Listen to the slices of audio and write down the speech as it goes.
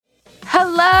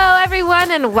Hello,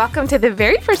 everyone, and welcome to the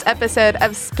very first episode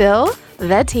of Spill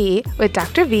the Tea with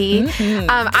Dr.B.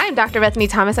 I'm Dr. Bethany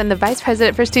Thomas. I'm the Vice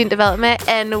President for Student Development,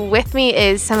 and with me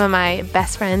is some of my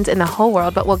best friends in the whole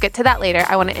world, but we'll get to that later.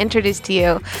 I want to introduce to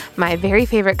you my very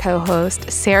favorite co-host,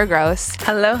 Sarah Gross.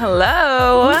 Hello,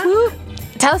 hello. Woo-hoo.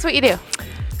 Tell us what you do.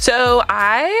 So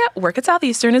I work at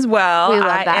Southeastern as well. We love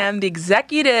that. I am the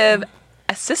executive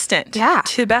assistant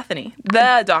to Bethany,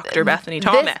 the Dr. Bethany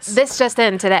Thomas. This just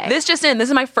in today. This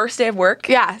is my first day of work.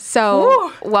 Yeah,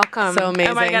 so welcome. So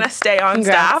amazing. Am I going to stay on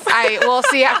staff? We'll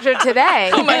see after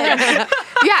today. Oh my God.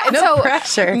 Yeah, and No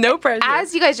pressure. No pressure.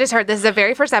 As you guys just heard, this is the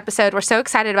very first episode. We're so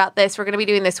excited about this. We're going to be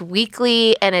doing this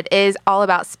weekly, and it is all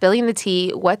about spilling the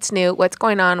tea, what's new, what's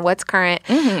going on, what's current.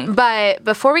 But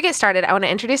before we get started, I want to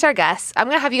introduce our guests. I'm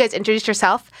going to have you guys introduce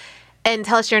yourself and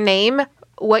tell us your name,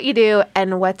 what you do,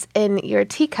 and what's in your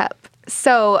teacup.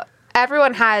 So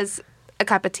everyone has a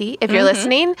cup of tea if you're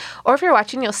listening, or if you're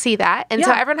watching, you'll see that. And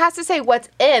so everyone has to say what's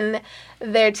in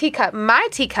their teacup. My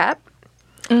teacup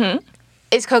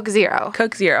is Coke Zero.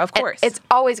 Coke Zero, of course. It's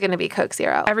always going to be Coke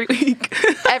Zero. every week.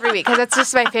 Every week, because that's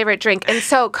just my favorite drink. And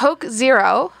so Coke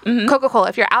Zero, Coca-Cola,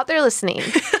 if you're out there listening,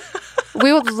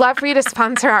 we would love for you to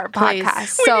sponsor our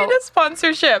podcast. We need a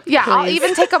sponsorship. Yeah, I'll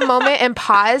even take a moment and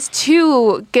pause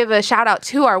to give a shout out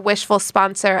to our wishful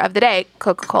sponsor of the day,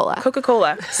 Coca-Cola.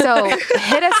 Coca-Cola. So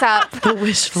hit us up. The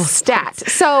wishful Stat.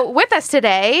 So with us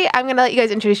today, I'm going to let you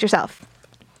guys introduce yourself.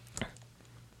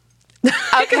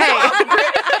 Okay.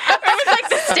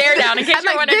 Stare down in case I'm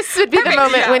you're like, wondering. this would be the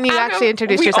moment when you actually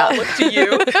introduce yourself. We all look to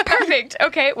you. Perfect.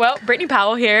 Okay. Well, Brittany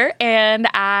Powell here, and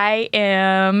I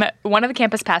am one of the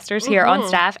campus pastors here on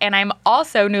staff, and I'm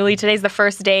also today's the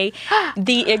first day,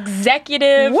 the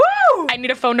executive. Woo! I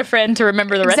need a phone a friend to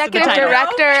remember the rest Executive of the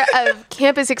title. Director of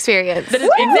Campus Experience. That is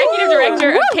Executive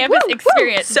Director of Campus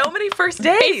Experience. So many first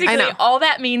days. Basically, I know. all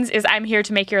that means is I'm here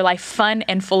to make your life fun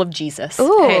and full of Jesus.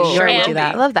 Ooh, Hey, sure will do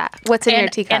I love that. What's in your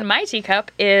teacup? And my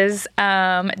teacup is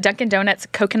Dunkin' Donuts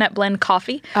coconut blend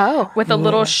coffee. Oh. With a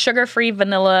little sugar-free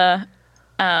vanilla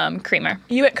creamer.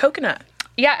 You went coconut.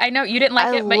 Yeah, I know you didn't like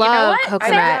I it, but you know love what?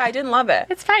 coconut. I didn't love it.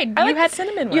 It's fine. I you like had the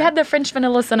cinnamon You one. had the French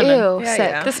vanilla cinnamon. Ew, Yeah, sick.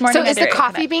 yeah. This morning So I is did the it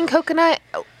coffee bean coconut?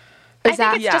 Is I think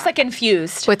that it's just like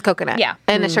infused. with coconut? Yeah.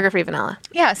 And the sugar-free vanilla.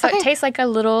 Yeah, so Okay. it tastes like a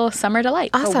little summer delight.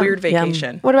 Awesome. A weird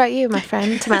vacation. What about you, my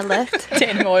friend, to my left?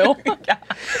 Tanning oil.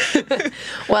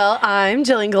 Well, I'm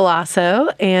Jillian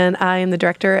Galasso, and I am the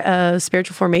Director of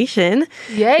Spiritual Formation.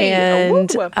 Yay.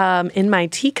 And Woo. in my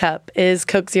teacup is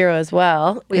Coke Zero as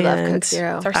well. We love And Coke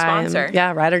Zero. It's our sponsor.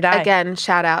 Yeah, ride or die. Again,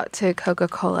 shout out to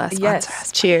Coca-Cola. Sponsor Yes.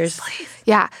 us. Cheers.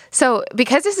 Yeah. So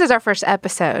because this is our first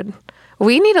episode,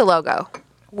 we need a logo.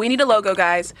 We need a logo,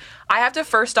 guys. I have to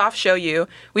first off show you.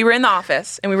 We were in the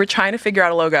office and we were trying to figure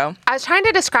out a logo. I was trying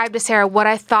to describe to Sarah what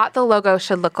I thought the logo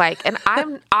should look like. And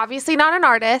I'm obviously not an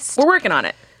artist. We're working on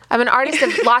it. I'm an artist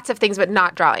of lots of things, but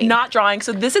not drawing. Not drawing.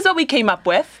 So this is what we came up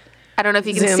with. I don't know if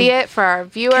you can Zoom. see it for our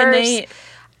viewers. Can they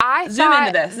I zoom thought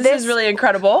into this? This is really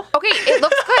incredible. Okay, it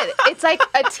looks good. It's like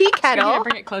a tea kettle.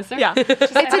 Bring it closer. Yeah.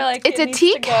 It's a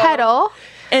tea kettle.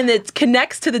 And it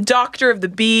connects to the Dr. of the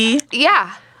B.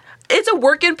 Yeah. It's a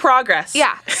work in progress.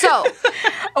 Yeah. So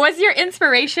Was your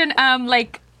inspiration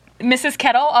like Mrs.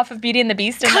 Kettle off of Beauty and the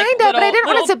Beast? And, kind like, of, but I didn't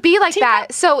want it to be like teacup?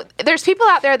 that. So there's people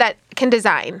out there that can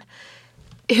design.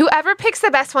 Whoever picks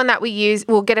the best one that we use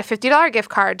will get a $50 gift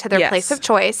card to their Yes. place of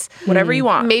choice. Whatever you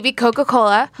want. Maybe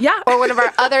Coca-Cola. Yeah. Or one of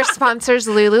our other sponsors,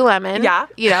 Lululemon. Yeah.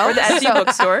 You know? Or the SE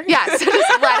bookstore. Yeah. So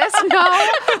just let us know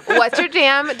what's your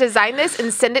jam, design this,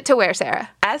 and send it to where, Sarah?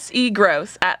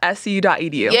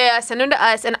 segross@su.edu. Yeah, send them to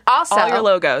us. And also, All your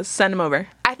logos. Send them over.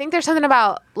 I think there's something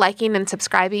about liking and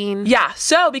subscribing. Yeah,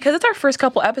 so because it's our first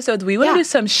couple episodes, we want to Yeah. do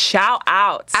some shout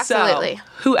outs. Absolutely. So,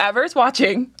 whoever's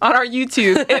watching on our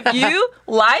YouTube, if you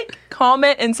like,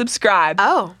 comment, and subscribe,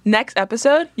 next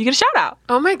episode, you get a shout out.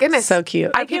 Oh my goodness. So cute.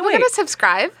 Are can't people wait. going to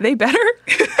subscribe? They better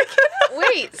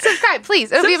Wait, subscribe,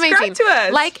 please. It'll be Subscribe amazing. to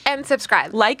us. Like and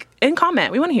subscribe. like and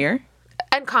comment. We want to hear.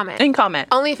 And comment. And comment.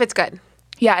 Only if it's good.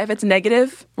 Yeah, if it's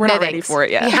negative, we're No not ready thanks. for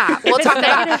it yet. Yeah, we'll talk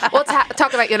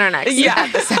about you in our next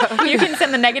episode. You can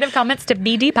send the negative comments to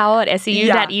bdpowell@seu.edu.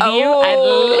 Yeah. I'd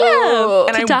love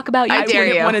And to talk about you. I dare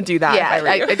wouldn't you. want to do that. Yeah, if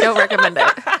I were you. I don't recommend it.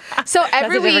 So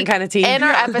every a different week kind of tea. in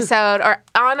our episode or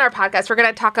on our podcast, we're going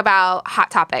to talk about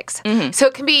hot topics. So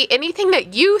it can be anything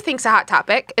that you think's a hot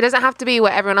topic. It doesn't have to be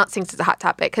what everyone else thinks is a hot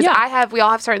topic. Because we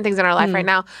all have certain things in our life right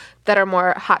now that are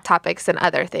more hot topics than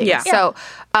other things. Yeah. So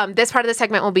this part of the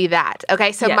segment will be that.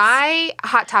 Okay, so Yes. my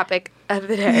hot topic of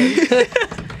the day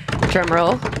Drum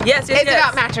roll. Yes. It's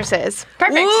about mattresses.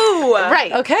 Perfect. Ooh.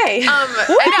 Right. Okay.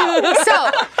 I know.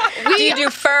 So Do you do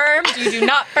firm? Do you do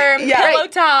not firm? Yeah. Pillow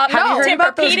top? Have you heard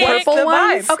about those Tempur-Pedic? purple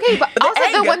ones? okay, but also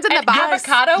egg. the ones in the And box.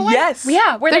 avocado ones? Yes.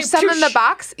 Yeah. Where There's they some in the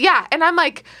box. Yeah, and I'm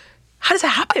like, How does that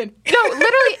happen? no,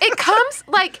 literally, it comes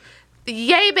like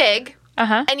yay big.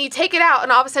 And you take it out,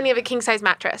 and all of a sudden you have a king size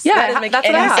mattress. Yeah, doesn't make that's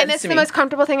what any I have. sense. And it's to the me. most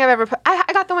comfortable thing I've ever put.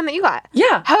 I got the one that you got.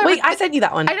 Yeah. However, Wait, I sent you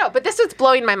that one. I know, but this was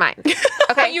blowing my mind. Okay,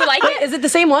 But you like it? Is it the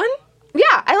same one? Yeah,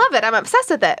 I love it. I'm obsessed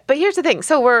with it. But here's the thing.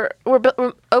 So we're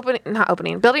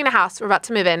building a house. We're about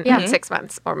to move in 6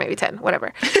 months or maybe 10,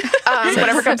 whatever.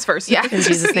 Whatever comes first. Yeah. In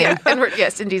Jesus' name. And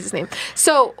yes, in Jesus' name.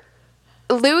 So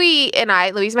Louis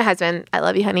is my husband. I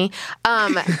love you, honey.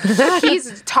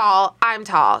 He's tall. I'm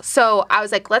tall. So I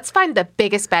was like, let's find the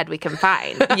biggest bed we can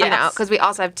find. You know, because we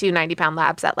also have 2 90-pound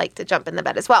labs that like to jump in the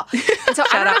bed as well. And so I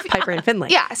Shout don't know out if, Piper and Finley.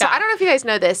 yeah. So I don't know if you guys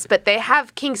know this, but they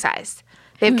have king size.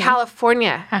 They have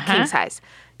California king size.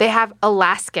 They have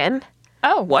Alaskan.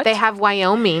 Oh, What? They have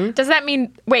Wyoming. Does that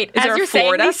mean, wait, Is as there a you're saying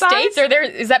Florida these states, size?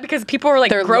 is that because people are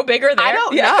like grow bigger there? I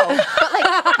don't know. But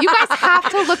like, you guys have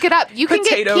to look it up. You can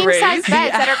Potato get king size raised.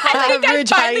 beds that are called I think I Average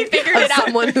finally height figured of it out.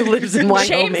 someone who lives in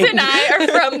Wyoming. James and I are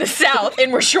from the South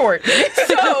and we're short. So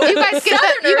you guys get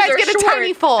a short.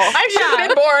 tiny full. I should have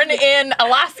been born in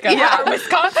Alaska Yeah. or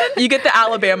Wisconsin. You get the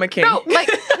Alabama king. I'm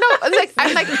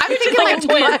thinking like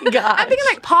Oh my gosh. I'm thinking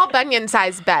like Paul Bunyan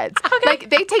sized beds. Like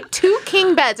they take 2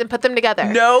 king beds and put them together.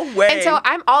 No way. And so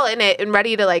I'm all in it and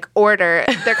ready to like order.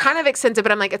 They're kind of expensive,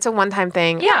 but I'm like, it's a one-time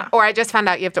thing. Yeah. Or I just found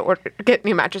out you have to get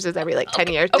new mattresses every like 10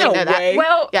 years. Didn't know that. way.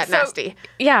 Well, Yeah, so- nasty.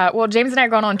 Yeah, well, James and I are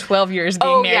going on 12 years being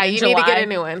Oh, married yeah, in you need to July, get a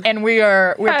new one. And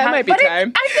we're That might be but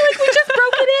time. I feel like we just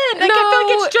broke it in. Like, I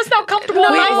feel like it's just not comfortable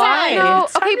on Wait, my why? side. No,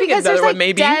 It's time okay, to get because there's another like one,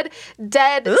 maybe.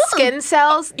 dead skin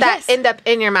cells that Yes. end up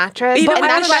in your mattress. But and I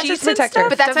have that's a why, mattress protector.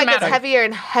 but that's why Doesn't it gets matter. heavier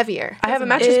and heavier. I have a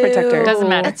mattress protector. Doesn't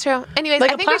matter. That's true. Anyways,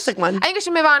 Like I a think plastic one. I think we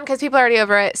should move on because people are already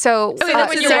over it. So, Okay, then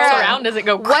when you Sarah, roll around, does it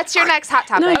go? what's your next hot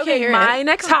topic? No, you Okay, hear my it.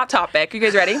 next hot topic. You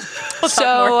guys ready?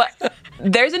 So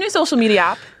there's a new social media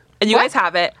app, and you What? guys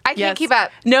have it. I can't Yes. keep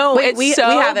up. No, Wait, it's we so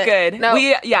have it. good. No.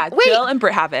 Wait. Jill and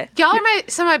Britt have it. Y'all are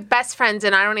some of my best friends,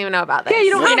 and I don't even know about this. Yeah,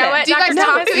 you don't You have know it. what? Do you guys Dr.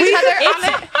 talk Thomas, to each other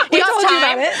on it? We Y'all's told you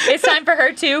time? about it. It's time for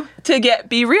her to To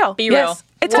be real. be real. Yes.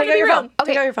 It's Take time to out be your real. phone.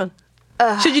 Take out your phone.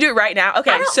 Should you do it right now?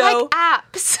 Okay, I don't so like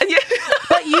apps.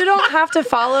 But you don't have to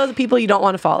follow the people you don't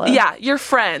want to follow. yeah, you're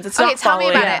friends. It's Okay, not tell me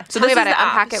following. about it. So Tell me this about is it. the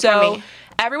app. Unpack it for So me.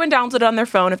 everyone downloads it on their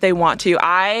phone if they want to.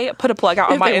 I put a plug out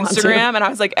on If my they want to. Instagram, and I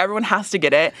was like, everyone has to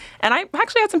get it. And I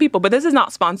actually had some people, but this is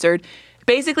not sponsored.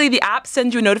 Basically, the app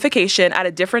sends you a notification at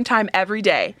a different time every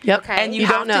day. Yep. Okay. And you, You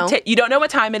have don't know. you don't know what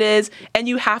time it is, and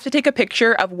you have to take a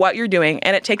picture of what you're doing.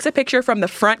 And it takes a picture from the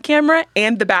front camera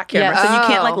and the back camera, Yes. so you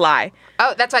can't like Oh. lie.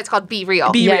 Oh, that's why it's called Be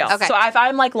Real. Be Yes. real. Okay. So if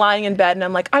I'm like lying in bed and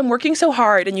I'm like, I'm working so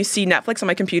hard, and you see Netflix on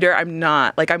my computer, I'm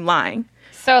not. Like, I'm lying.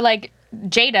 So, like,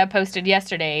 Jada posted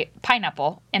yesterday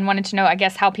pineapple and wanted to know, I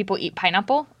guess, how people eat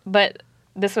pineapple. But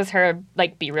this was her,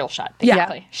 like, be real shot, Yeah.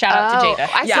 basically. Shout out to Jada.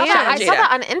 I Yeah, saw shout that. out I to saw Jada.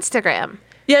 that on Instagram.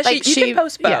 Yeah, Like, you can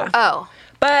post both. yeah. Oh.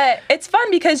 But it's fun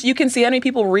because you can see how many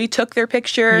people retook their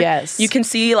picture. Yes. You can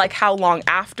see like how long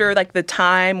after like the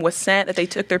time was sent that they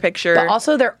took their picture. But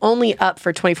also, they're only up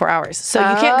for 24 hours. So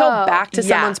you can't go back to Yeah.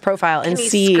 someone's profile and Can you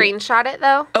see. screenshot it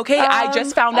though? Okay, I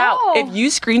just found out if you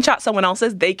screenshot someone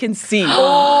else's, they can see.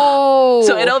 Oh.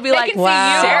 So it'll be They like, can see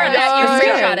you Sarah, or that you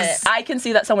Yes. screenshot it. I can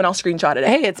see that someone else screenshotted it.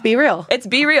 Hey, it's Be Real. It's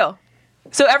Be Real.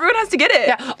 So everyone has to get it.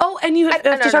 Yeah. Oh, and you have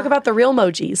no, to talk no. about the real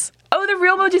emojis. Oh, the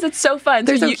real emojis, it's so fun.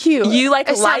 They're so you, cute. You like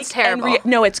It sounds like and terrible.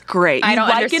 no, it's great. I You don't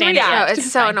like understand and it. react. No,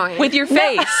 it's so annoying. with your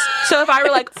face. So if I were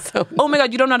like, So oh my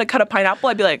God, you don't know how to cut a pineapple,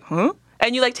 I'd be like, huh?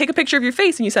 And you like take a picture of your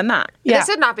face and you send that. Yeah. This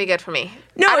would not be good for me.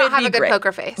 No, I don't it'd have be a good great.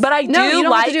 poker face. But I No, you do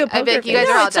don't like. have to do a I poker bet you guys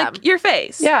face. are all it's like dumb. your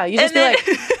face. Yeah, you just And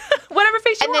be then- whatever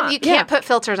face you and then want. you can't put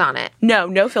filters on it.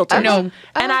 No filters. No.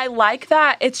 And I like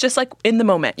that. It's just like in the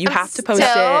moment. You have to post it.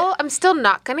 I'm still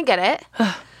not gonna get it,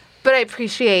 but I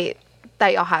appreciate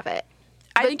that y'all have it.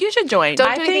 I think you should join. Don't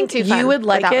I do anything think too fun you would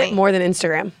like without it me. more than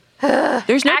Instagram.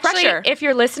 There's no Actually, pressure. if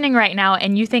you're listening right now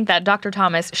and you think that Dr.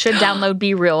 Thomas should download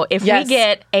Be Real, if Yes. we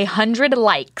get 100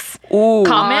 likes, Ooh.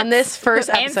 comments On this first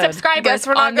and episode. subscribers Guess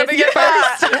we're not on this gonna get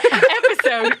first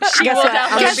episode, she Guess will what?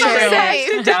 download I'm Guess Be what sharing Real. I'm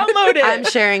saying? Download it. I'm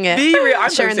sharing it. Be Real.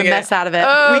 I'm sharing the posting mess it. out of it.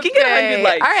 We can get 100 Okay.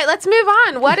 likes. All right, let's move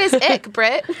on. What is ick,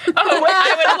 Britt? Oh,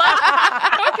 I would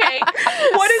love.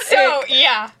 Okay. What is so?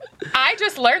 Yeah, I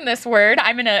just learned this word.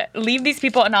 I'm gonna leave these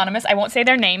people anonymous. I won't say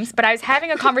their names, but I was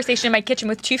having a conversation in my kitchen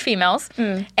with two females,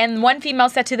 and one female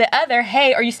said to the other,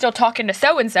 "Hey, are you still talking to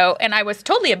so and so?" And I was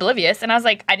totally oblivious, and I was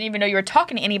like, "I didn't even know you were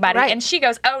talking to anybody." Right. And she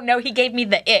goes, "Oh no, he gave me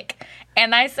the ick,"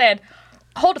 and I said,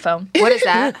 Hold a phone. What is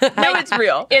that? No, it's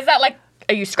real. Is that like,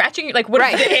 are you scratching? Like, what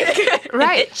is the ick?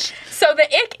 Right. So the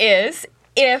ick is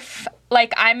if,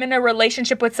 like, I'm in a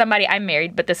relationship with somebody, I'm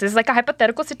married, but this is like a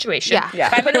hypothetical situation. Yeah.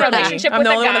 If I'm in a relationship I'm with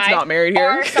the a only one that's guy not married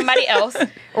here. or somebody else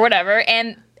or whatever,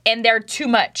 and they're too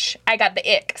much, I got the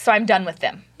ick, so I'm done with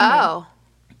them. Oh.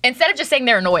 Instead of just saying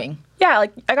they're annoying, Yeah,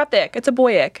 like, I got the ick. It's a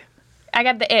boy ick. I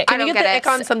got the ick. I Can you don't get the get ick it.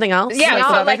 on something else? Yeah, Like so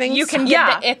with other like things? you can Yeah.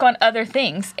 get the ick on other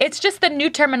things. It's just the new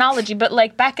terminology, but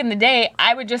like back in the day,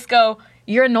 I would just go,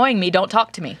 "You're annoying me. Don't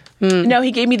talk to me." No,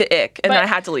 he gave me the ick, and then But- I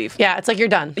had to leave. Yeah, it's like you're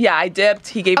done. Yeah, I dipped.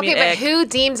 He gave Okay, me but an ick. who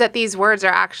deems that these words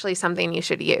are actually something you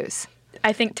should use?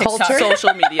 I think TikTok. Culture?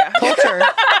 Social media. Culture.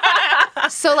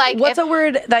 So, like, What's a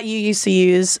word that you used to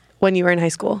use when you were in high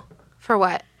school? for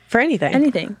what? For anything.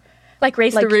 Anything. Like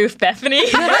raise the roof, Bethany.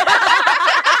 Who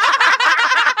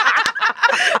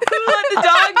let the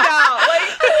dogs out?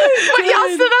 Like, But y'all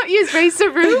still don't use raise the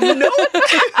roof? No.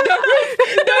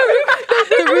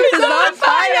 The roof is on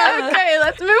fire. Okay,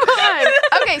 let's move on.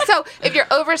 Okay, so if you're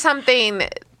over something,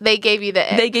 they gave you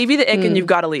the ick. they gave you the ick, and you've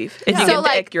got to leave. If you So, get the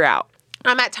like- ick, you're out.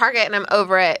 I'm at Target and I'm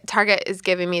over it. Target is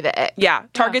giving me the ick. Yeah,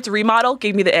 Target's remodel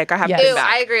gave me the ick. I have to Yes. get Ew,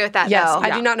 back. I agree with that Yes, though. I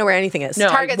do not know where anything is. No.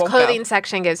 Target's won't clothing go.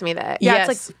 section gives me the ick. Yeah, Yes.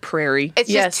 it's like prairie. It's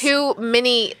Yes. just too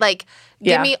many, like,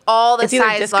 Yeah. give me all the It's either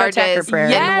size discotheque or larges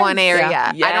prairie. in one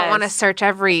area. Yeah. I don't want to Yes. search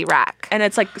every rack. And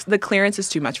it's like the clearance is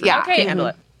too much for Yeah. me. I Okay. can't handle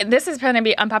it. This is going to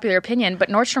be unpopular opinion, but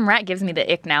Nordstrom Rack gives me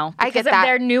the ick now I because get of that.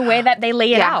 their new way that they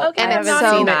lay it out. Okay. And I it's haven't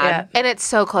so seen that yet. and it's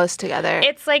so close together.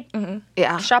 It's like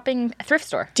yeah. shopping a thrift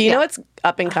store. Do you know what's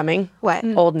up and coming? What?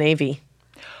 Old Navy.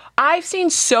 I've seen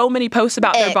so many posts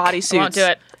about their Ick. bodysuits. Won't do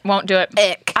it. Won't do it.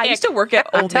 Ick. I used to work at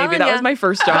Old Navy. telling That ya. was my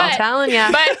first job. I'm telling ya.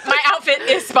 But my outfit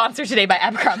is sponsored today by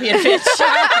Abercrombie & Fitch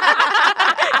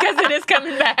because it is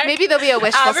coming back. Maybe there'll be a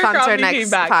wishful sponsor Abercrombie next came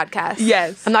back. podcast.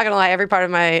 Yes. I'm not gonna lie, every part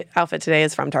of my outfit today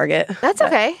is from Target. That's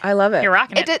okay. I love it. You're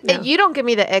rocking it. You don't give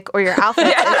me the ick or your outfit.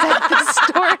 It's like the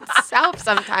store itself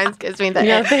sometimes gives me the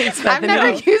Yeah, ick. thanks, I'm Bethany. never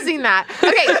using that.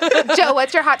 Okay, Joe,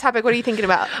 what's your hot topic? What are you thinking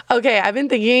about? Okay, I've been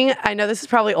thinking, I know this is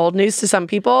probably old news to some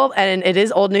people, and it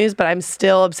is old news, but I'm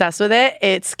still obsessed with it.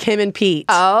 It's Kim and Pete.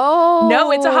 Oh.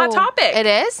 No, it's a hot topic. It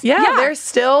is? Yeah, yeah. they're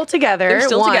still together. They're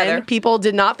still One, together. People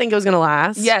did not think it was going to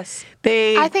last. Yes.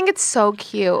 They. I think it's so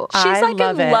cute. She's I like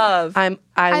love in it. love. I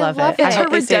love love it. it. I It's hope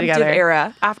her they stay redemptive together.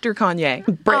 era after Kanye.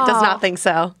 Britt does Aw. not think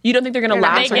so. You don't think they're going to You're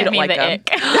not last They or you give don't me like the them?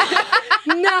 ick.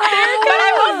 No. But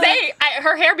I will say,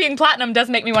 her hair being platinum does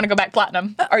make me want to go back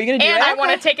platinum. Are you going to do And it? I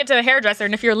want to take it to the hairdresser.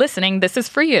 And if you're listening, this is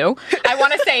for you. I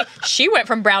want to say, she went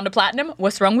from brown to platinum.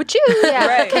 What's wrong with you? Yeah.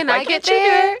 Right. Can Why I get can't you do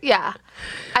there? Yeah.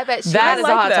 I bet she That has is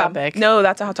a hot topic. No,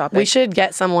 that's a hot topic. We should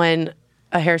get someone,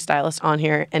 a hairstylist, on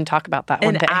here and talk about that one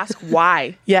and day. ask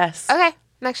why. Yes. Okay,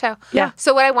 next show. Yeah.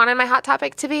 So what I wanted my hot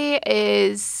topic to be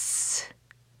is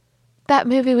that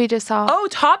movie we just saw. Oh,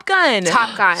 Top Gun.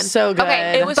 Top Gun. So good.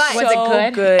 Okay, It was but so Was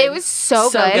it good? It was so,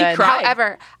 So good. good. Cried.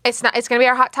 However, it's not. It's going to be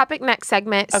our hot topic next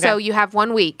segment. So Okay. you have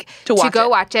 1 week To watch go it.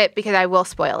 watch it because I will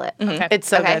spoil it. It's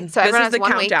so okay. good. So This everyone is has the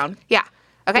 1 countdown. week. Yeah.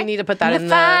 Okay. We need to put that in the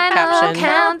final caption.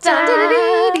 countdown.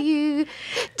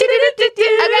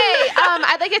 Okay,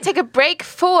 I'd like to take a break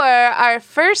for our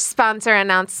first sponsor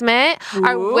announcement.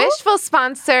 Our wishful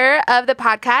sponsor of the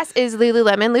podcast is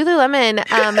Lululemon. Lululemon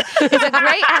is a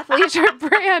great athleisure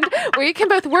brand where you can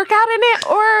both work out in it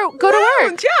or go to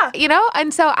work. yeah. You know,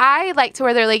 and so I like to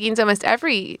wear their leggings almost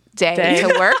every day to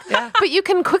work. But you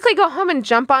can quickly go home and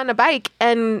jump on a bike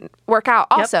and work out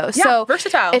also. Yeah, So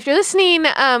versatile. if you're listening,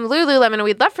 Lululemon,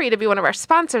 we'd love for you to be one of our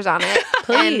sponsors on it.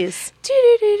 Please.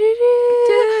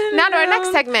 Now to our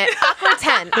next segment, Awkward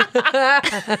 10.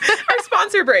 Our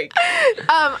sponsor break.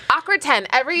 Awkward 10.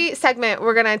 Every segment,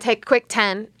 we're going to take a quick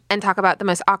 10 and talk about the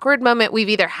most awkward moment we've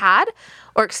either had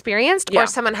or experienced Yeah. or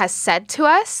someone has said to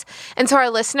us. And so our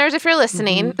listeners, if you're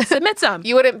listening, Submit some.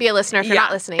 you wouldn't be a listener if you're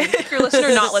not listening. If you're a listener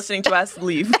not listening to us,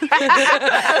 leave.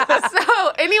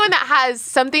 So anyone that has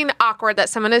something awkward that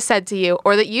someone has said to you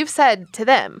or that you've said to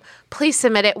them, please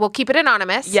submit it. We'll keep it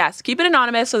anonymous. Yes, keep it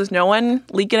anonymous so there's no one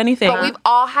leaking anything. But we've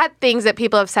all had things that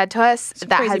people have said to us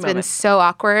that crazy has been moment. so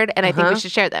awkward, and I think we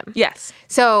should share them. Yes.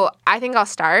 So I think I'll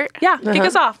start. Yeah, kick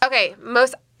us off. Okay,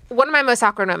 one of my most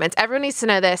awkward moments. Everyone needs to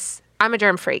know this. I'm a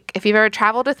germ freak. If you've ever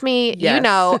traveled with me, you Yes.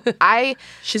 know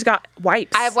She's got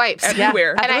wipes. I have wipes.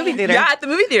 everywhere. At the movie theater. Yeah, at the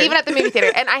movie theater. even at the movie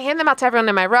theater, and I hand them out to everyone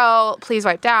in my row. Please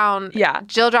wipe down. Yeah.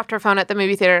 Jill dropped her phone at the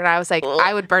movie theater, and I was like,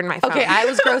 I would burn my phone. Okay, I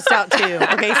was grossed out too.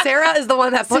 Okay, Sarah is the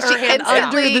one that put her hand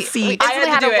under the We seat. instantly had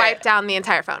had to to do it. wipe down the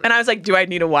entire phone. And I was like, do I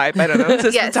need a wipe? I don't know. Is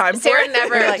this Yes, the time Sarah for it?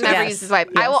 never Like, never yes, uses wipe.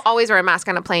 I yes. will always wear a mask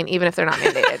on a plane, even if they're not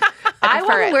mandated. I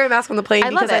want to wear a mask on the plane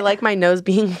because I like my nose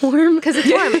being warm. Because it's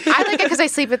warm. I like it because I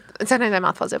sleep with, sometimes my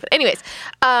mouth falls open. Anyways,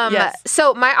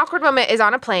 so my awkward moment is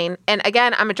on a plane. And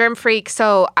again, I'm a germ freak,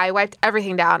 so I wiped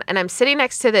everything down. And I'm sitting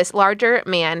next to this larger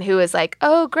man who is like,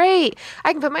 oh, great.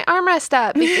 I can put my armrest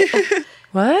up.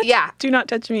 What? Yeah. Do not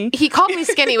touch me. He called me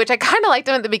skinny, which I kind of liked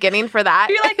him at the beginning for that.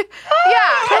 You're like,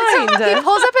 yeah. And so he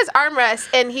pulls up his armrest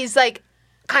and he's like,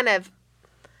 kind of,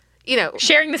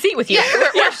 sharing the seat with you. Yeah,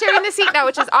 we're sharing the seat now,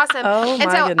 which is awesome. Oh, and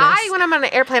so goodness. when I'm on an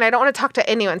airplane, I don't want to talk to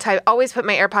anyone. So I always put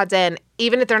my AirPods in,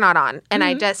 even if they're not on. And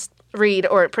I just read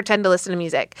or pretend to listen to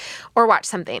music or watch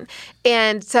something.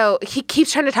 And so he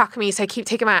keeps trying to talk to me. So I keep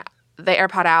taking the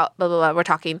AirPod out, blah, blah, blah. We're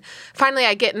talking. Finally,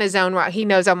 I get in a zone where he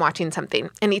knows I'm watching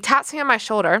something. And he taps me on my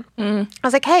shoulder. I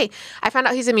was like, hey, I found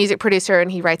out he's a music producer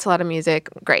and he writes a lot of music.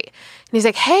 Great. And he's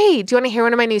like, hey, do you want to hear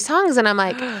one of my new songs? And I'm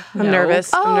like, I'm nervous.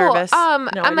 Oh, I'm nervous. no, I'm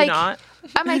I like, do not.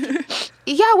 I'm like,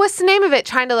 yeah, what's the name of it?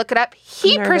 Trying to look it up.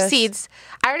 He nervous. proceeds.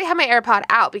 I already have my AirPod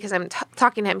out because I'm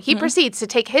talking to him. He proceeds to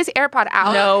take his AirPod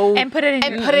out. No. And put it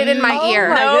in Put it in my ear.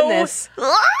 Oh, my goodness.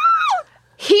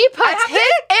 He puts his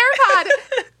AirPod.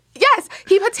 Yes,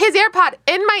 he puts his AirPod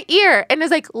in my ear and is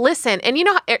like, listen. And you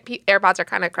know how AirPods are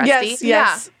kind of crusty? Yes.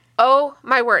 Yeah. Oh,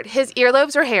 my word. His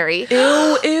earlobes were hairy.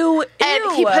 Ew.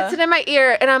 And he puts it in my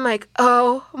ear, and I'm like,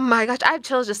 oh, my gosh. I have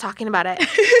chills just talking about it.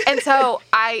 And so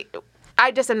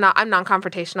I'm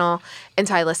non-confrontational. And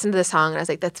so I listened to the song, and I was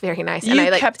like, that's very nice. You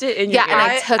and I kept it in your ear. Yeah,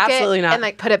 and I took absolutely it not.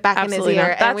 and put it back Absolutely in his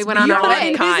ear, not. and we went on our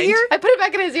way. kind. I put it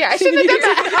back in his ear. I shouldn't have done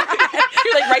that.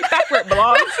 You're like right back where it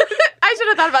belongs. I should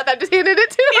have thought about that. Just handed it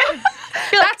to him.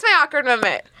 That's my awkward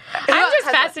moment. I'm just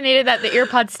fascinated that the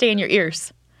earpods stay in your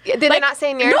ears. Did they not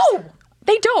say in yours? No,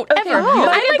 they don't ever. no.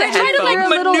 I You like try to like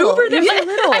little. maneuver them. You're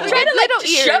little. I try to like Little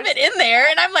shove it in there,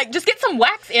 and I'm like, just get some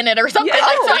wax in it or something, like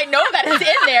so I know that it's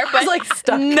in there. But It's like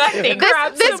stuck. nothing.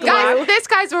 This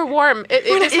guys were warm. It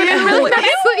just went in really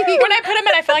nicely. When I put them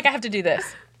in, I feel like I have to do this.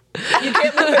 You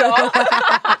can't move it off.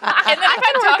 And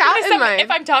then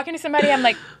if I'm talking to somebody, I'm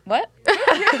like, what? It's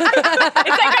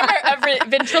like I'm a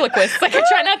ventriloquist. Like I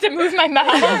try not to move my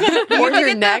mouth. Or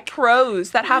your neck.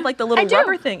 Pros that have like the little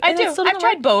rubber thing. I do. I've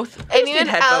tried both. Anyone else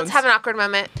headphones. have an awkward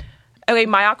moment? Okay,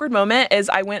 my awkward moment is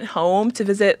I went home to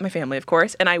visit my family, of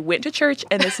course, and I went to church,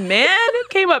 and this man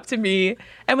came up to me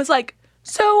and was like,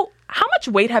 so how much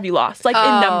weight have you lost? Like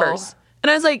in numbers. And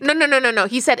I was like, No.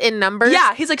 He said in numbers.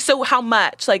 yeah. He's like, so how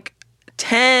much? Like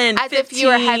 10, As 15. if you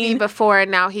were heavy before and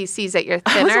now he sees that you're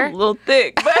I was thinner. a little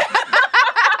thick.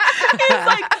 But he's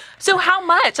like, so how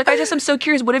much? Like, I'm so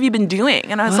curious. What have you been doing?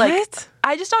 And I was like,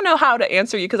 I just don't know how to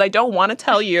answer you because I don't want to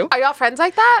tell you. Are y'all friends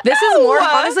like that? This is more,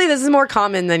 honestly, this is more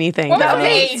common than you think. What That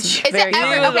age? is Is very it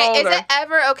ever common. okay? Is older. it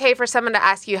ever okay for someone to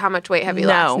ask you how much weight have you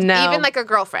No. lost? No. Even like a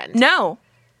girlfriend. No.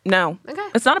 Okay.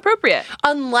 It's not appropriate.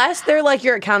 Unless they're like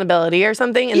your accountability or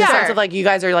something in Yeah. the sense of like you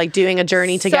guys are like doing a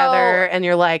journey together and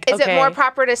you're like, Is okay. it more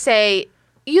proper to say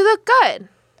you look good?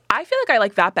 I feel like I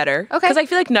like that better. Okay. Because I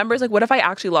feel like numbers, like, what if I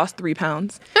actually lost 3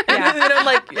 pounds? Yeah. And then I'm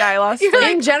like, yeah, I lost like,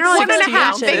 in general, One and a 16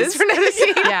 half. inches. Thanks for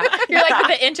noticing. Yeah. You're like, but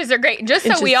the inches are great. Just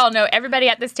so we Inches. all know, everybody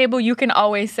at this table, you can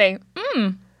always say,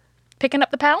 picking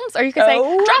up the pounds, or you can say,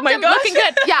 Oh drop my them, gosh. looking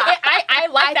good. Yeah. I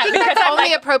like I that think because that's I'm only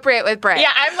like, appropriate with Brett. yeah,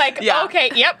 I'm like, Yeah.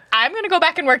 okay, yep, I'm gonna go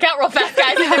back and work out real fast,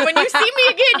 guys. And then when you see me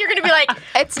again, you're gonna be like,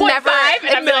 It's 0.5, never-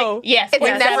 and I'm no. like, yes, It's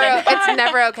 0.7.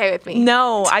 never okay with me.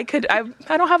 no, I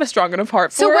don't have a strong enough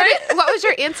heart So for what it. was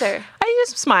your answer? I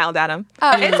just smiled at him.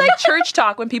 Oh. It's like church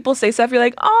talk when people say stuff, you're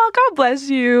like, oh, God bless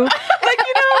you. Like,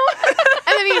 you know.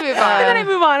 And then you move on. And then I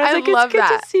move on. I was like, love it's good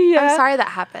that. to see you. I'm sorry that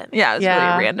happened. Yeah, it was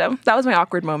Yeah. really random. That was my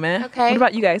awkward moment. Okay. What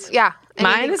about you guys? Yeah.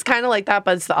 Mine is kind of like that,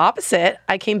 but it's the opposite.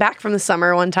 I came back from the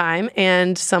summer one time,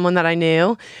 and someone that I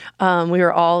knew, we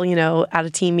were all, at a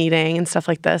team meeting and stuff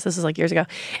like this. This was like years ago.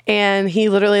 And he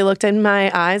literally looked in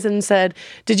my eyes and said,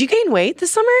 did you gain weight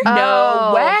this summer?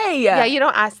 No way. Yeah, you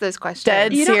don't ask those questions.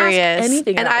 Dead You don't ask serious.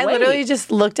 anything and about I literally weight.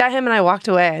 just looked at him and I walked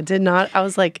away. I did not. I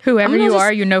was like, Whoever I'm gonna you just-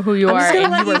 are, you know who you I'm just are,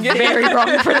 gonna and let you were you- very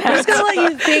wrong for I'm just that. gonna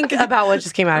let you think about what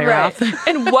just came out of your Right. mouth.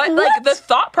 And what, like, the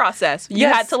thought process. You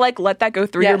Yes. had to, like, let that go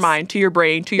through your Yes. mind, to your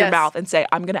brain, to your Yes. mouth, and say,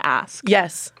 I'm going to ask.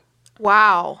 Yes.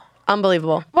 Wow.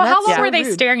 Unbelievable. Well, how long Yeah. were they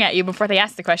staring at you before they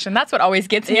asked the question? That's what always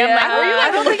gets me. I'm like, were you I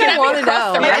like don't think looking I at me want to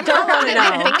across know. the I room? don't want to know.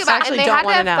 Think I about it. actually And they don't had to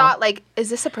want to have know. thought, like, is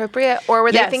this appropriate? Or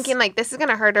were they Yes. thinking, like, this is going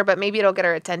to hurt her, but maybe it'll get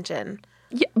her attention?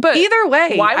 Yeah, but Either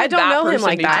way, why I would don't that know him person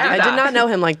like need to that. do I did not know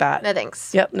him like that. No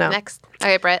thanks. Yep, no. Next.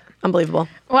 Okay, Brett. Unbelievable.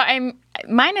 Well,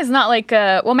 Mine is not like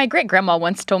well, my great grandma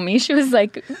once told me, she was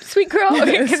like, "Sweet girl,"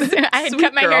 because I had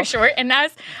cut my hair short, and I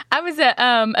was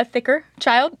a thicker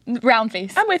child, round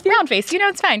face. I'm with you. Round face,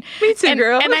 it's fine. Me too,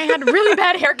 girl. And I had really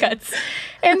bad haircuts,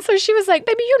 and so she was like,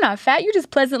 "Baby, you're not fat. You're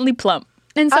just pleasantly plump."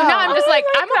 And so now I'm just like,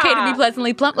 I'm okay to be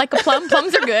pleasantly plump, like a plum.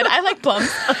 Plums are good. I like plums.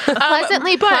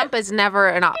 Pleasantly plump is never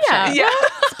an option. Yeah.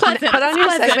 It's pleasant. Put on your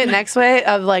segment next way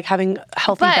of like having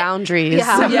healthy boundaries.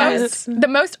 Yeah. The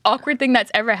most awkward thing that's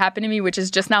ever happened to me, which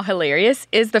is just now hilarious,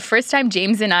 is the first time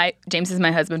James is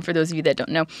my husband, for those of you that don't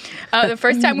know. The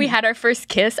first time we had our first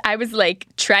kiss, I was like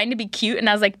trying to be cute and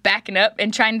I was like backing up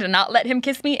and trying to not let him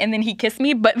kiss me, and then he kissed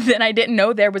me, but then I didn't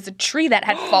know there was a tree that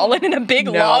had fallen in a big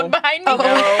log behind me.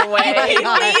 No way. He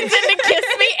leans in to kiss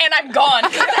me and I'm gone.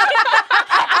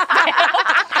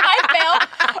 I fell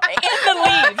in the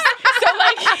leaves. So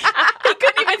like he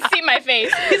couldn't even see my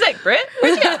face. He's like, Britt?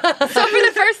 So for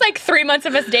the first like 3 months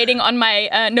of us dating on my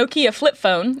Nokia flip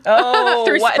phone, Oh,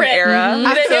 through what Sprint, an era.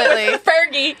 Absolutely.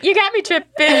 Fergie, you got me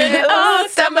tripping, oh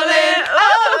stumbling,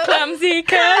 oh clumsy,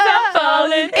 'cause I'm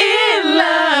falling in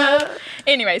love.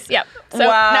 Anyways, yeah. So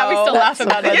now we still laugh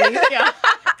about it. Yeah.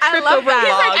 I love that.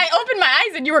 He's like, I opened my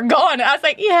eyes and you were gone. And I was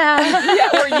like, yeah. Yeah,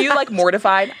 were you like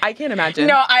mortified? I can't imagine.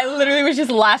 No, I literally was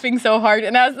just laughing so hard.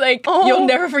 And I was like, you'll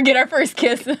never forget our first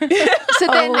kiss. So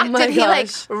then my did he like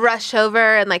gosh. rush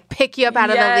over and like pick you up out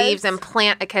of the Yes. leaves and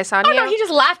plant a kiss on Oh, you? no, he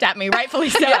just laughed at me, rightfully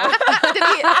so. did he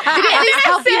at least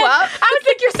help you up? I was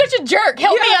like, you're such a jerk.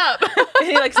 Help me up. And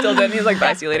he like still did. He's like,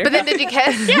 bye, see you later. But then did you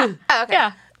kiss? Yeah. Oh, okay.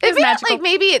 Yeah. It was Maybe magical.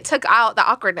 maybe it took out the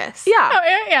awkwardness. yeah. Oh,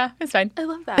 yeah, it's fine. I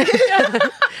love that.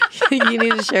 You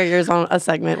need to share yours on a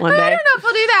segment one day. I don't know if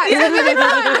we'll do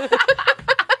that.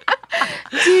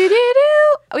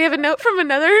 Do-do-do. We have a note from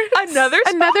another sponsor.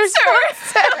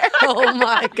 Oh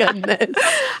my goodness.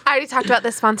 I already talked about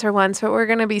this sponsor once, but we're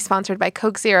going to be sponsored by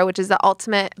Coke Zero, which is the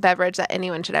ultimate beverage that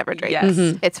anyone should ever drink. Yes.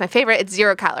 It's my favorite. It's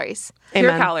 0 calories. 0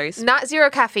 Amen. calories. Not 0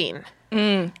 caffeine.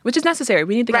 Which is necessary.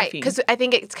 We need the Right, caffeine. because I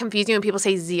think it's confusing when people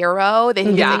say 0. They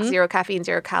think it's like 0 caffeine,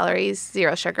 0 calories,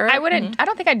 0 sugar. I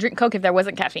don't think I'd drink Coke if there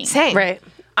wasn't caffeine. Same. Right.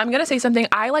 I'm going to say something.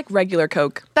 I like regular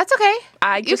Coke. That's okay.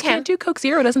 I just can't do Coke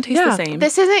Zero. It doesn't taste the same.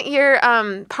 This isn't your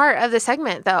part of the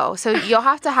segment, though. So you'll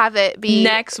have to have it be...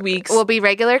 Next week's. Will be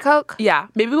regular Coke? Yeah.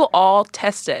 Maybe we'll all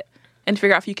test it and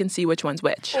figure out if you can see which one's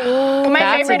which. My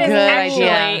That's favorite a is good actually,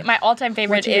 idea. my all-time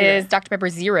favorite is Dr. Pepper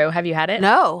Zero. Have you had it?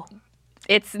 No.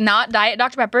 It's not Diet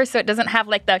Dr. Pepper, so it doesn't have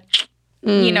like the,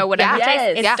 whatever Yeah. taste.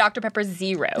 Yes. It's Yeah. Dr. Pepper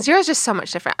Zero. Zero is just so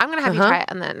much different. I'm going to have you try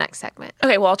it on the next segment.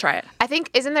 Okay, well, I'll try it. I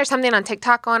think, isn't there something on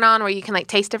TikTok going on where you can like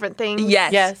taste different things?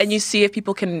 Yes. And you see if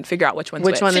people can figure out which one's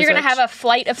which. one So is you're going to which? have a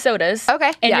flight of sodas. Okay.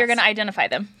 And Yes. you're going to identify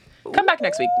them. Come back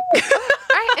next week. All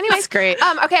right. Anyways. That's great.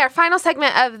 Okay, our final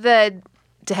segment of the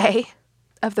day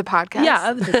of the podcast.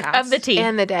 Yeah, of the cast. Of the tea.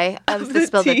 And the day of the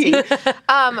Spill the Tea.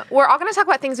 We're all going to talk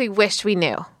about things we wished we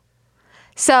knew.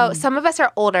 So some of us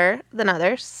are older than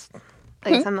others.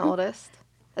 I guess I'm the oldest.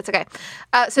 That's okay.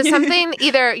 So something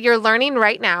either you're learning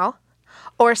right now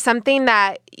or something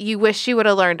that you wish you would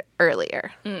have learned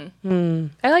earlier. I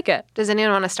like it. Does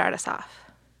anyone want to start us off?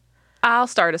 I'll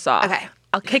start us off. Okay.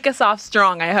 I'll kick us off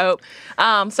strong, I hope.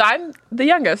 So I'm the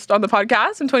youngest on the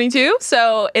podcast. I'm 22.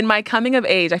 So in my coming of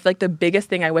age, I feel like the biggest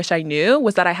thing I wish I knew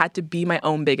was that I had to be my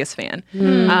own biggest fan.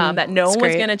 That no one was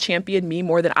great. going to champion me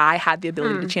more than I had the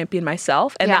ability to champion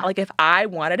myself. And Yeah. that like if I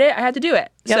wanted it, I had to do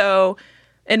it. Yep. So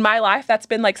in my life, that's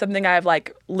been like something I've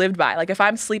like lived by. Like if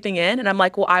I'm sleeping in and I'm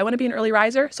like, well, I want to be an early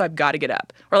riser, so I've got to get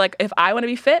up. Or like if I want to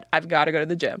be fit, I've got to go to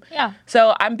the gym. Yeah.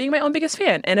 So I'm being my own biggest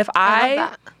fan. And if I love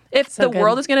that. If the good.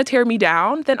 world is going to tear me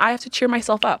down, then I have to cheer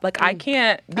myself up. Like I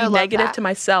can't be I love negative that. to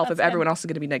myself if everyone else is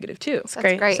going to be negative too.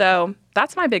 That's great. So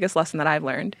that's my biggest lesson that I've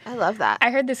learned. I love that.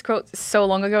 I heard this quote so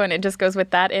long ago, and it just goes with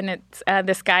that. And it's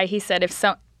this guy, he said, if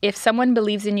someone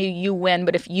believes in you, you win.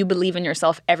 But if you believe in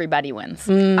yourself, everybody wins.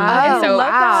 And so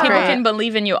wow. people Great. can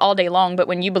believe in you all day long, but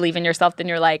when you believe in yourself, then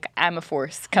you're like, I'm a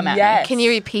force. Come at Yes. Can you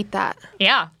repeat that? me.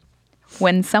 Yeah.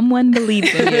 When someone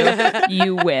believes in you,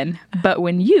 you win. But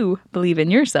when you believe in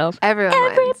yourself, Everyone wins.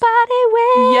 everybody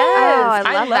wins. Yes,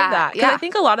 I love that. 'Cause Yeah. I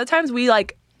think a lot of times we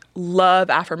like love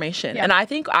affirmation. And I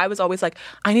think I was always like,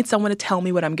 I need someone to tell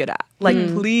me what I'm good at. Like,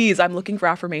 please, I'm looking for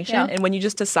affirmation. Yeah. And when you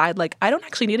just decide, like, I don't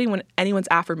actually need anyone's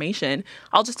affirmation,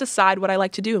 I'll just decide what I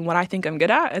like to do and what I think I'm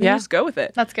good at and then just go with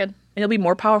it. That's good. And you'll be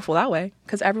more powerful that way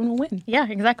because everyone will win. Yeah,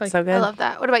 exactly. So good. I love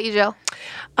that. What about you, Jill?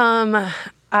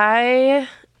 I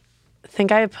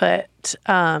think I put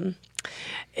I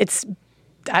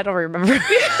don't remember.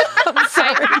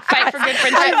 Fight for good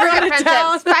friendship. Fight for good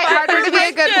friendships. Fight harder to be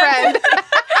a good friend.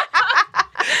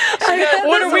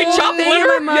 What are we, chopped in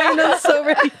liver? my mind. I'm so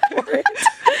ready for it.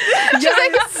 She's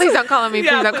like, please don't call on me.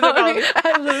 Please don't call on me.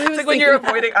 I literally was It's like when you're thinking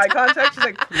avoiding eye contact, she's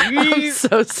like, I'm please.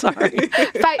 so sorry.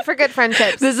 Fight for good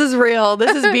friendships. This is real.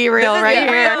 This is be real right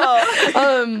here.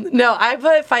 No, I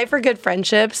put fight for good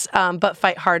friendships, but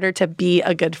fight harder to be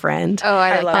a good friend. Oh,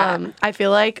 I like that. I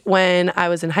feel like when I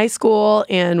was in high school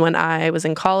and when I was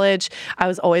in college, I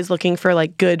was always looking for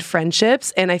like good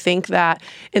friendships. And I think that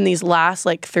in these last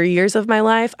like 3 years of my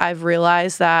life, I've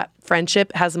realized that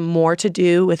friendship has more to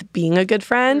do with being a good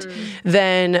friend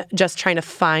than just trying to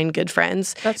find good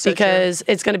friends. That's so because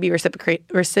it's going to be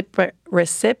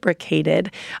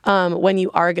reciprocated when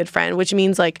you are a good friend, which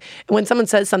means like when someone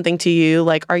says something to you,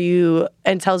 like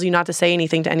and tells you not to say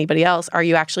anything to anybody else, are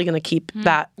you actually going to keep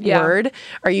that word?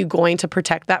 Are you going to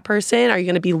protect that person? Are you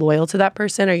going to be loyal to that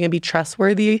person? Are you going to be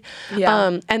trustworthy?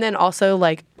 Yeah. And then also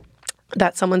like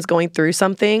that someone's going through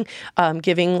something,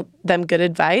 giving them good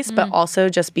advice, but also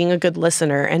just being a good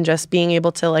listener and just being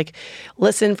able to like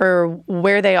listen for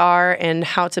where they are and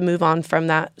how to move on from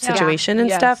that situation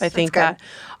and stuff. I think that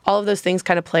all of those things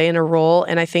kind of play in a role.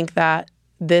 And I think that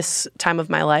this time of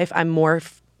my life, I'm more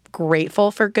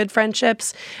grateful for good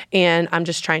friendships, and I'm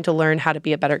just trying to learn how to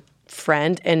be a better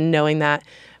friend, and knowing that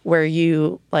where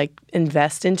you like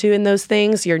invest into in those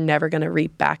things, you're never going to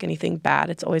reap back anything bad.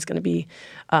 It's always going to be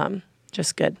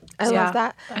just good. I love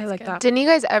that. I like that. Didn't you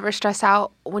guys ever stress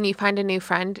out when you find a new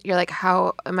friend? You're like,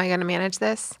 how am I going to manage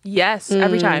this? Yes,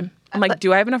 every time. I'm like,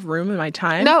 do I have enough room in my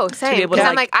time? No, To same. be able Because to,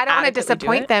 I'm like, I don't want to adequately do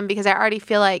disappoint it? them because I already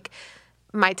feel like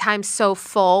my time's so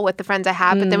full with the friends I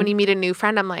have. But then when you meet a new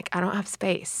friend, I'm like, I don't have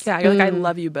space. Yeah, you're like, I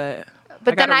love you, but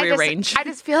But I gotta then rearrange. I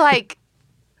just feel like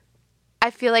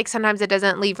sometimes it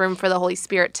doesn't leave room for the Holy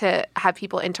Spirit to have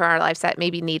people enter our lives that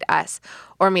maybe need us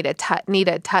or need a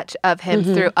touch of Him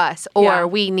through us, or Yeah.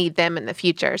 we need them in the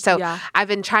future. So Yeah. I've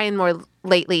been trying more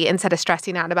lately, instead of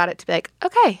stressing out about it, to be like,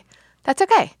 okay, that's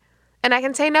okay. And I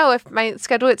can say no if my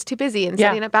schedule is too busy and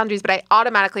setting up boundaries. But I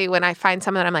automatically, when I find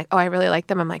someone that I'm like, oh, I really like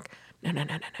them, I'm like, no. I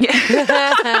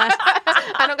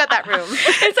don't got that room.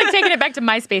 It's like taking it back to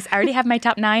MySpace. I already have my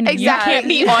top 9. And Exactly. You can't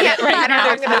be on it right I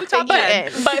now. don't have to take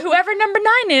you in. But whoever number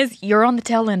 9 is, you're on the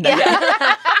tail end of it.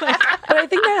 But I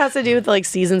think that has to do with like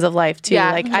seasons of life too.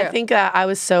 Yeah, like I true. think that I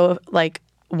was so like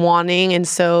wanting and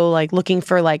so like looking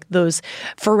for like those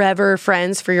forever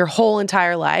friends for your whole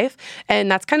entire life.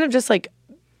 And that's kind of just like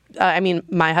I mean,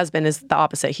 my husband is the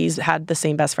opposite. He's had the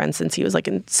same best friend since he was like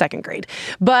in 2nd grade.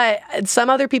 But some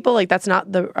other people, like that's not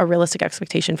a realistic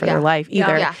expectation for their life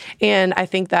either. Yeah. And I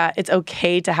think that it's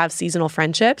okay to have seasonal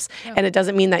friendships. And it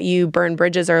doesn't mean that you burn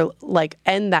bridges or like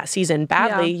end that season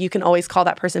badly. You can always call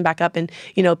that person back up and,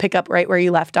 you know, pick up right where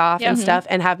you left off and stuff,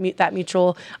 and have that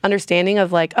mutual understanding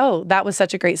of like, oh, that was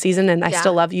such a great season and I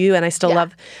still love you and I still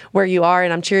love where you are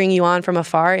and I'm cheering you on from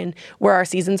afar, and where our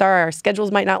seasons are, our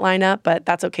schedules might not line up, but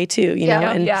that's okay too, you know,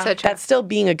 and So true. that's still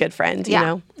being a good friend, you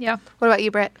know? Yeah. What about you,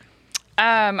 Britt?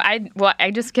 I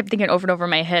just kept thinking over and over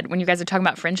in my head when you guys are talking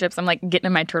about friendships. I'm like getting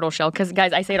in my turtle shell because,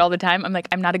 guys, I say it all the time. I'm like,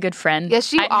 I'm not a good friend.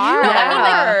 Yes, you are. No, I mean,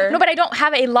 like, no, but I don't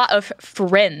have a lot of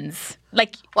friends.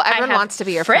 Like, Well, everyone I have wants to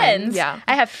be your friend. Yeah.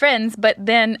 I have friends, but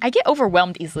then I get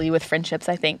overwhelmed easily with friendships,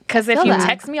 I think. Because if you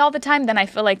text me all the time, then I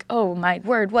feel like, oh, my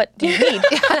word, what do you need?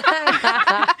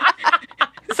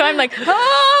 So I'm like,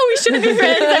 oh, we shouldn't be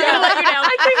friends. I'm going to let you down.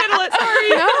 I can't handle it. Sorry.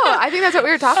 No, I think that's what we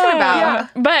were talking about. Yeah.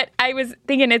 But I was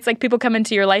thinking it's like people come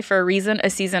into your life for a reason, a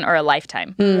season, or a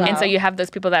lifetime. And so you have those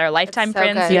people that are lifetime so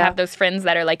friends. good. You Yeah. have those friends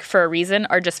that are like for a reason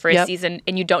or just for a season,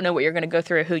 and you don't know what you're going to go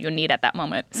through or who you'll need at that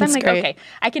moment. So I'm like, great. okay,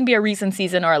 I can be a reason,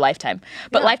 season, or a lifetime.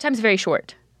 But lifetime's very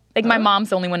short. Like my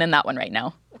mom's the only one in that one right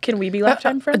now. Can we be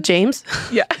lifetime friends? James?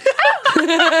 Yeah.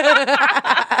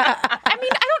 I mean,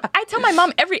 I tell my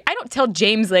mom I don't tell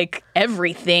James like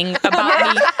everything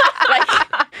about me, like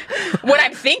what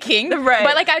I'm thinking. Right.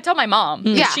 But like I tell my mom.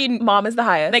 Yeah. She Mom is the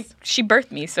highest. like she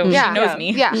birthed me, so Yeah. she knows Yeah.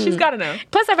 me. Yeah. She's got to know.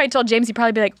 Plus, if I told James, he'd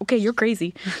probably be like, okay, you're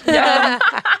crazy.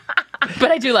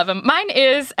 But I do love him. Mine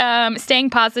is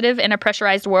staying positive in a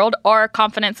pressurized world, or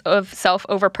confidence of self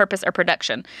over purpose or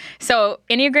production. So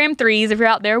Enneagram 3s, if you're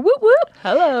out there, whoop whoop.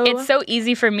 Hello. It's so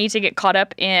easy for me to get caught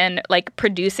up in like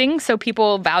producing, so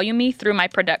people value me through my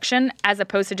production as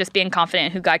opposed to just being confident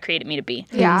in who God created me to be.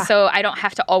 Yeah. So I don't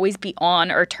have to always be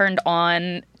on or turned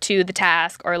on to the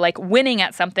task or like winning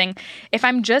at something. If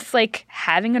I'm just like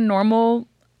having a normal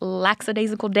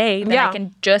lackadaisical day, then I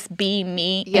can just be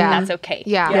me, Yeah. and that's okay.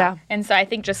 Yeah. Yeah. And so I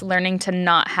think just learning to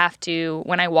not have to,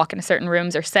 when I walk into certain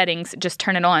rooms or settings, just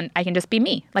turn it on. I can just be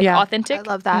me, like authentic I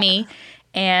love that. me.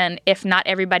 And if not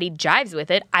everybody jives with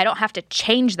it, I don't have to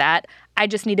change that. I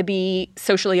just need to be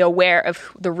socially aware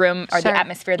of the room or Sure. the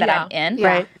atmosphere that I'm in,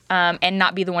 Yeah. Right. and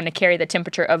not be the one to carry the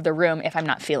temperature of the room if I'm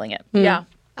not feeling it. Yeah.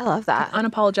 I love that.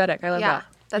 Unapologetic. I love that.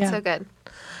 That's so good.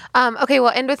 Okay, we'll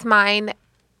end with mine.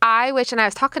 I wish, and I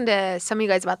was talking to some of you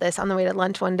guys about this on the way to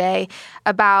lunch one day,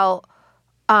 about,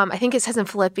 I think it says in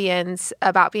Philippians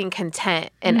about being content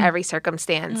in every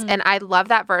circumstance. And I love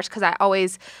that verse because I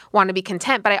always want to be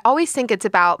content, but I always think it's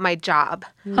about my job.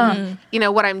 You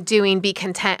know, what I'm doing, be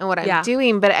content in what I'm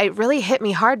doing. But it really hit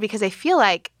me hard because I feel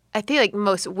like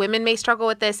most women may struggle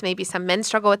with this. Maybe some men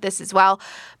struggle with this as well.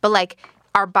 But like,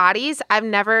 our bodies, I'm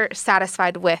never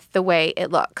satisfied with the way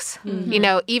it looks. You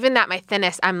know, even at my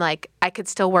thinnest, I'm like, I could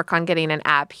still work on getting an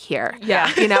ab here.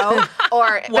 Yeah. You know?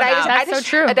 Or, but I just, so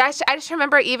true. I just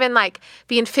remember even like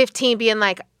being 15, being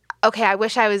like, okay, I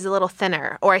wish I was a little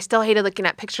thinner, or I still hated looking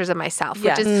at pictures of myself,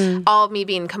 which is all of me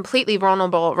being completely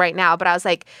vulnerable right now. But I was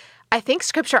like, I think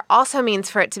scripture also means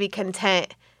for it to be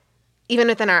content even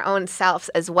within our own selves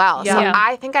as well. So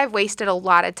I think I've wasted a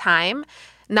lot of time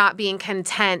not being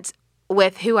content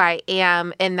with who I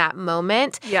am in that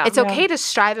moment. It's okay to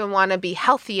strive and want to be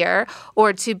healthier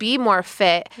or to be more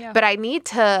fit, but I need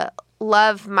to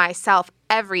love myself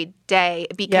every day,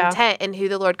 be content in who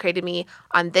the Lord created me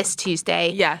on this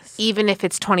Tuesday. Yes. Even if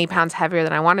it's 20 pounds heavier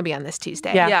than I want to be on this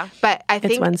Tuesday. But I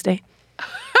think It's Wednesday.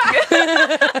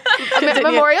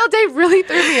 Memorial Day really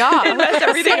threw me off. Messed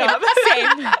everything up.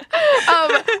 Same.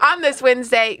 On this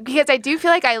Wednesday, because I do feel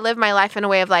like I live my life in a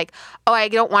way of like, oh, I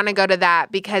don't want to go to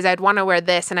that because I'd want to wear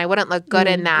this and I wouldn't look good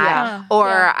in that.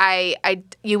 Or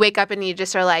you wake up and you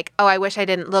just are like, oh, I wish I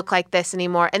didn't look like this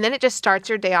anymore. And then it just starts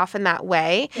your day off in that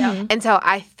way. And so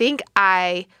I think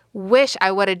I wish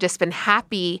I would have just been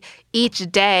happy each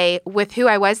day with who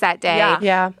I was that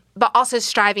day. But also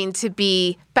striving to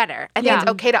be better. I think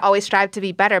it's okay to always strive to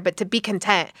be better, but to be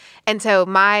content. And so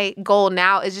my goal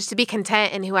now is just to be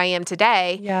content in who I am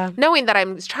today, knowing that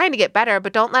I'm trying to get better,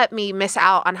 but don't let me miss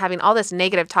out on having all this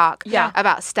negative talk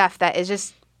about stuff that is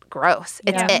just gross.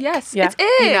 It's ick. Yes, it's ick.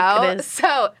 You know? It is.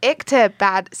 So ick to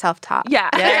bad self-talk.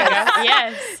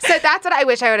 Yes. So that's what I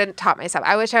wish I would have taught myself.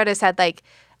 I wish I would have said like,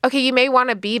 okay, you may want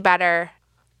to be better,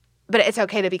 but it's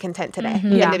okay to be content today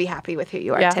and to be happy with who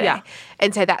you are today.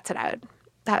 And so that's what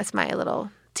that was my little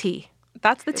tea.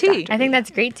 That's the tea. I think that's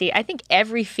great tea. I think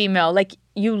every female, like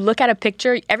you look at a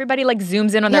picture, everybody like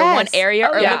zooms in on their one area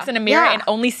or looks in a mirror and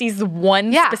only sees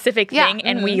one specific thing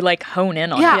and we like hone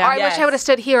in on it. Or I wish I would have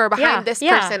stood here or behind this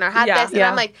person or had this. And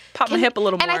I'm like, pop my hip a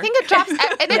little more. And I think it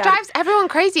drives everyone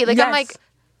crazy. Like I'm like,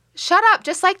 shut up,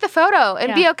 just like the photo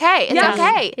and be okay. It's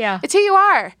okay. It's who you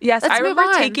are. Yes, Let's I move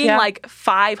remember on. taking like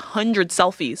 500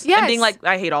 selfies and being like,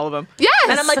 I hate all of them. Yes.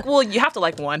 And I'm like, well, you have to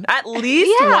like one. At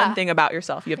least one thing about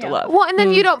yourself you have to love. Well, and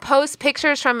then you don't post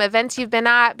pictures from events you've been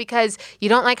at because you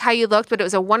don't like how you looked, but it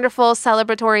was a wonderful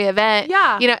celebratory event.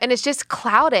 You know, and it's just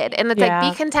clouded. And it's like,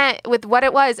 be content with what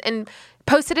it was and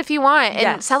post it if you want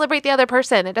and celebrate the other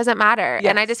person. It doesn't matter.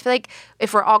 And I just feel like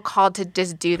if we're all called to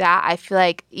just do that, I feel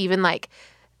like even like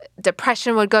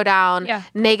depression would go down,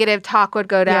 negative talk would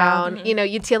go down. You know,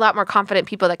 you'd see a lot more confident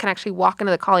people that can actually walk into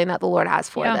the calling that the Lord has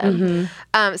for them.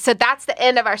 So that's the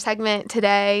end of our segment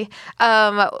today.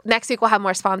 Next week we'll have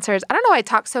more sponsors. I don't know why I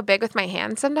talk so big with my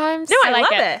hands sometimes. No, I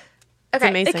love it. Okay.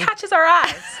 Amazing. It catches our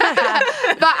eyes.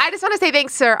 But I just want to say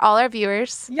thanks to all our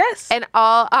viewers. Yes. And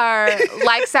all our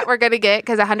likes that we're going to get,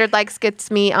 because 100 likes gets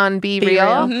me on Be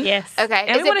Real. Yes. Okay.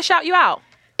 And we want to shout you out.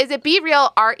 Is it Be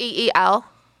Real, REEL?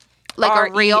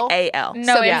 Like a real? REAL.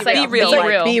 No, So it's like Be real. Be Like,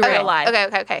 real. be real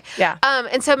life. Okay. Yeah.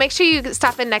 And so make sure you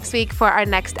stop in next week for our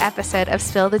next episode of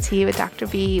Spill the Tea with Dr.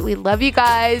 B. We love you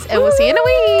guys, and we'll see you in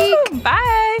a week.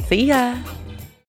 Bye. See ya.